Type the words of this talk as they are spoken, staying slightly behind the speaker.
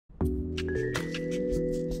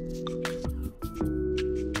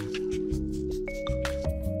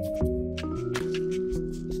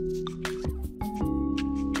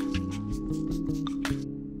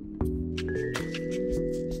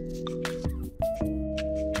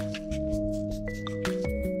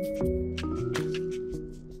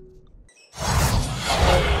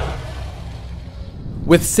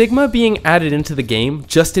With Sigma being added into the game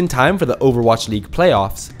just in time for the Overwatch League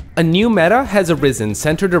playoffs, a new meta has arisen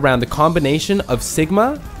centered around the combination of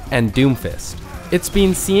Sigma and Doomfist. It's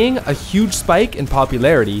been seeing a huge spike in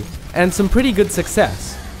popularity and some pretty good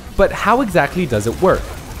success. But how exactly does it work?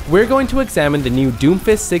 We're going to examine the new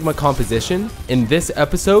Doomfist Sigma composition in this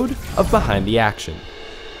episode of Behind the Action.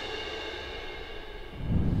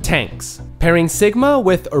 Tanks. Pairing Sigma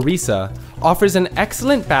with Arisa offers an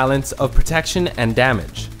excellent balance of protection and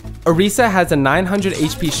damage. Arisa has a 900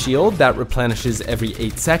 HP shield that replenishes every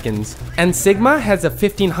 8 seconds, and Sigma has a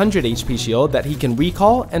 1500 HP shield that he can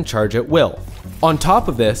recall and charge at will. On top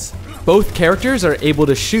of this, both characters are able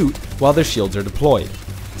to shoot while their shields are deployed.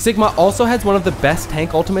 Sigma also has one of the best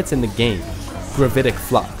tank ultimates in the game, Gravitic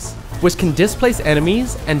Flux, which can displace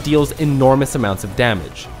enemies and deals enormous amounts of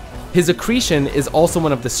damage. His accretion is also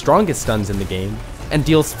one of the strongest stuns in the game and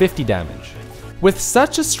deals 50 damage. With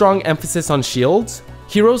such a strong emphasis on shields,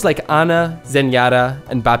 heroes like Ana, Zenyatta,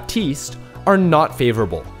 and Baptiste are not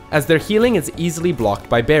favorable, as their healing is easily blocked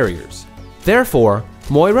by barriers. Therefore,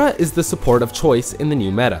 Moira is the support of choice in the new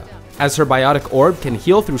meta, as her Biotic Orb can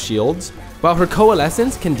heal through shields, while her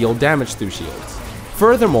Coalescence can deal damage through shields.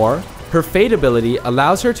 Furthermore, her Fade ability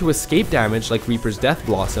allows her to escape damage like Reaper's Death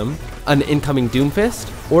Blossom, an incoming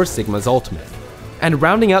Doomfist, or Sigma's ultimate. And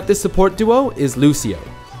rounding out this support duo is Lucio,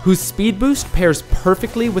 whose speed boost pairs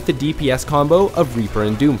perfectly with the DPS combo of Reaper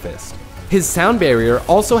and Doomfist. His Sound Barrier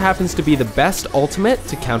also happens to be the best ultimate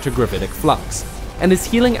to counter Gravitic Flux, and his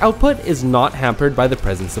healing output is not hampered by the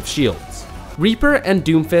presence of shields. Reaper and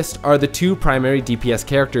Doomfist are the two primary DPS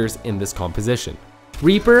characters in this composition.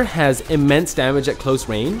 Reaper has immense damage at close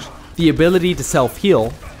range, the ability to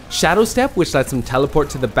self-heal, Shadow Step which lets him teleport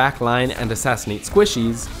to the back line and assassinate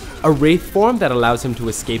squishies, a Wraith form that allows him to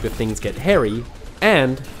escape if things get hairy,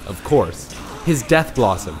 and, of course, his Death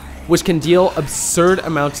Blossom, which can deal absurd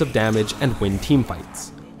amounts of damage and win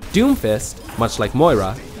teamfights. Doomfist, much like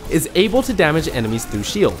Moira, is able to damage enemies through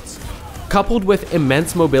shields. Coupled with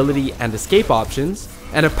immense mobility and escape options,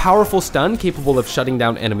 and a powerful stun capable of shutting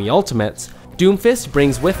down enemy ultimates, Doomfist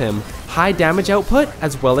brings with him high damage output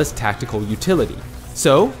as well as tactical utility.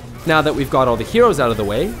 So, now that we've got all the heroes out of the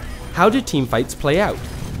way, how do teamfights play out?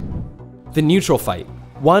 The neutral fight,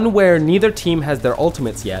 one where neither team has their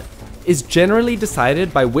ultimates yet, is generally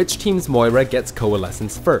decided by which team's Moira gets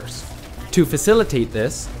Coalescence first. To facilitate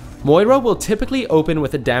this, Moira will typically open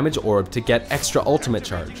with a damage orb to get extra ultimate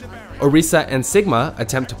charge. Arisa and Sigma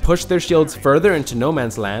attempt to push their shields further into no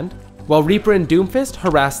man's land, while Reaper and Doomfist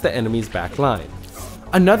harass the enemy's back line.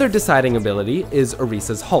 Another deciding ability is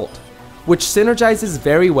Arisa's Halt, which synergizes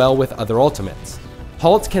very well with other ultimates.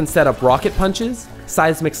 Halt can set up rocket punches,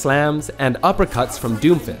 seismic slams, and uppercuts from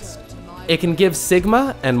Doomfist. It can give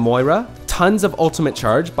Sigma and Moira tons of ultimate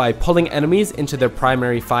charge by pulling enemies into their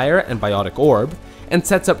primary fire and Biotic Orb, and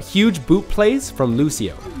sets up huge boot plays from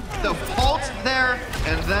Lucio. The Halt there,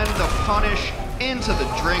 and then the punish into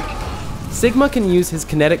the drink. Sigma can use his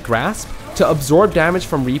Kinetic Grasp to absorb damage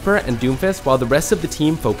from Reaper and Doomfist while the rest of the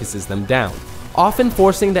team focuses them down, often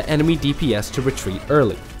forcing the enemy DPS to retreat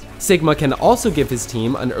early. Sigma can also give his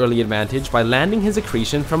team an early advantage by landing his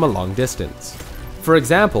accretion from a long distance. For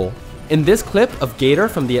example, in this clip of Gator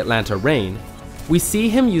from the Atlanta Rain, we see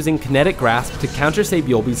him using Kinetic Grasp to counter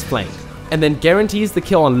Saebyeolbe's flank, and then guarantees the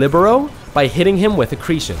kill on Libero by hitting him with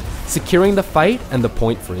accretion, securing the fight and the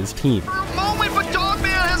point for his team.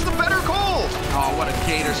 Oh, what a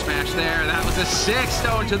Gator smash there. That was a sick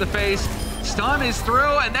stone to the face. Stun is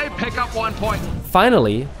through and they pick up 1 point.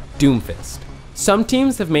 Finally, Doomfist. Some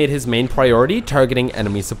teams have made his main priority targeting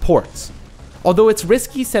enemy supports. Although it's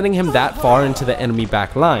risky sending him that far into the enemy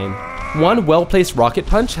back line, one well-placed rocket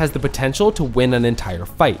punch has the potential to win an entire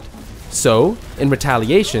fight. So, in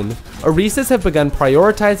retaliation, Arisas have begun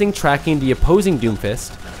prioritizing tracking the opposing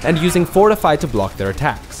Doomfist and using Fortify to block their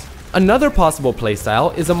attacks. Another possible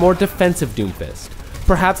playstyle is a more defensive Doomfist,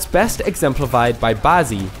 perhaps best exemplified by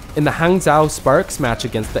Bazi in the Hangzhou Sparks match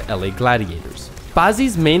against the LA Gladiators.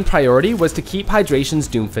 Bazi's main priority was to keep Hydration's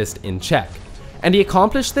Doomfist in check, and he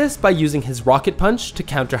accomplished this by using his Rocket Punch to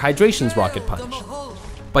counter Hydration's Rocket Punch,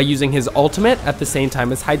 by using his ultimate at the same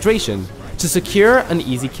time as Hydration to secure an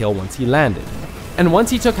easy kill once he landed. And once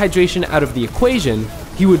he took Hydration out of the equation,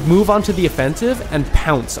 he would move onto the offensive and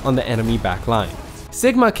pounce on the enemy back line.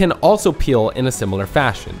 Sigma can also peel in a similar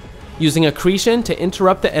fashion, using accretion to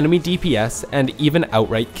interrupt the enemy DPS and even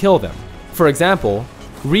outright kill them. For example,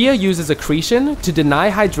 Rhea uses accretion to deny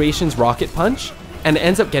Hydration's Rocket Punch and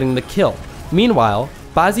ends up getting the kill. Meanwhile,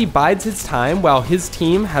 Bazi bides his time while his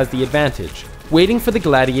team has the advantage, waiting for the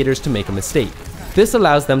Gladiators to make a mistake. This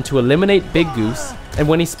allows them to eliminate Big Goose and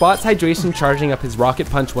when he spots Hydration charging up his Rocket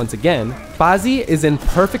Punch once again, Bazzi is in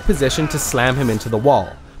perfect position to slam him into the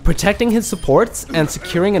wall, protecting his supports and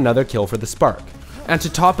securing another kill for the Spark. And to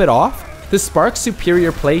top it off, the Spark's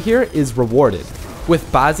superior play here is rewarded, with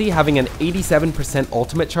Bazzi having an 87%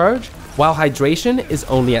 ultimate charge, while Hydration is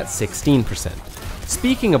only at 16%.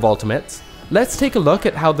 Speaking of ultimates, let's take a look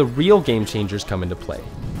at how the real game changers come into play.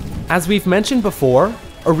 As we've mentioned before,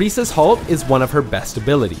 Orisa's Halt is one of her best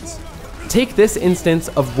abilities. Take this instance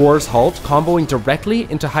of Roar's Halt comboing directly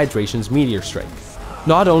into Hydration's Meteor Strike.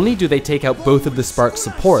 Not only do they take out both of the Spark's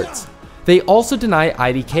supports, they also deny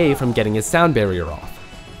IDK from getting his sound barrier off.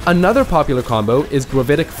 Another popular combo is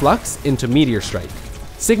Gravitic Flux into Meteor Strike.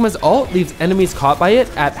 Sigma's ult leaves enemies caught by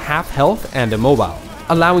it at half health and immobile,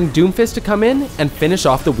 allowing Doomfist to come in and finish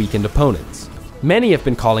off the weakened opponents. Many have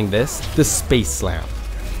been calling this the Space Slam.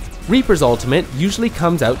 Reaper's ultimate usually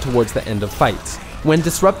comes out towards the end of fights, when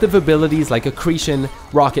disruptive abilities like Accretion,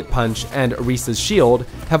 Rocket Punch, and Orisa's Shield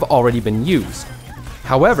have already been used.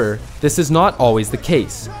 However, this is not always the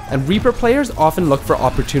case, and Reaper players often look for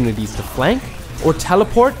opportunities to flank or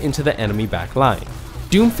teleport into the enemy back line.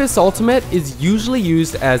 Doomfist's ultimate is usually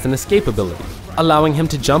used as an escape ability, allowing him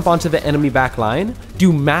to jump onto the enemy back line,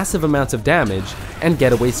 do massive amounts of damage, and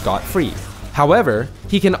get away scot-free. However,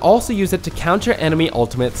 he can also use it to counter enemy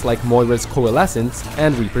ultimates like Moira's Coalescence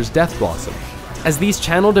and Reaper's Death Blossom, as these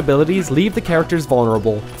channeled abilities leave the characters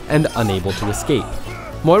vulnerable and unable to escape.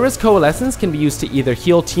 Moira's Coalescence can be used to either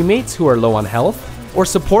heal teammates who are low on health, or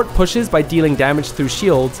support pushes by dealing damage through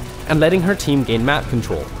shields and letting her team gain map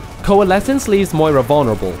control. Coalescence leaves Moira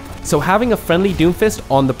vulnerable, so having a friendly Doomfist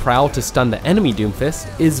on the prowl to stun the enemy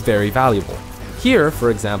Doomfist is very valuable. Here,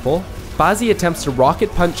 for example, Bazzi attempts to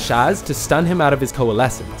Rocket Punch Shaz to stun him out of his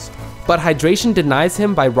Coalescence, but Hydration denies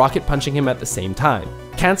him by Rocket Punching him at the same time,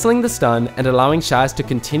 cancelling the stun and allowing Shaz to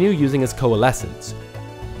continue using his Coalescence.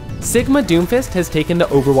 Sigma Doomfist has taken the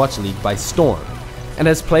Overwatch League by storm, and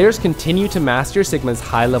as players continue to master Sigma's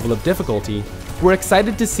high level of difficulty, we're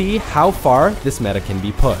excited to see how far this meta can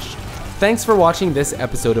be pushed. Thanks for watching this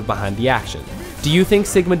episode of Behind the Action. Do you think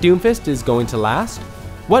Sigma Doomfist is going to last?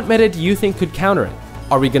 What meta do you think could counter it?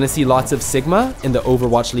 Are we going to see lots of Sigma in the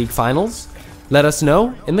Overwatch League finals? Let us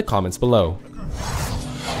know in the comments below.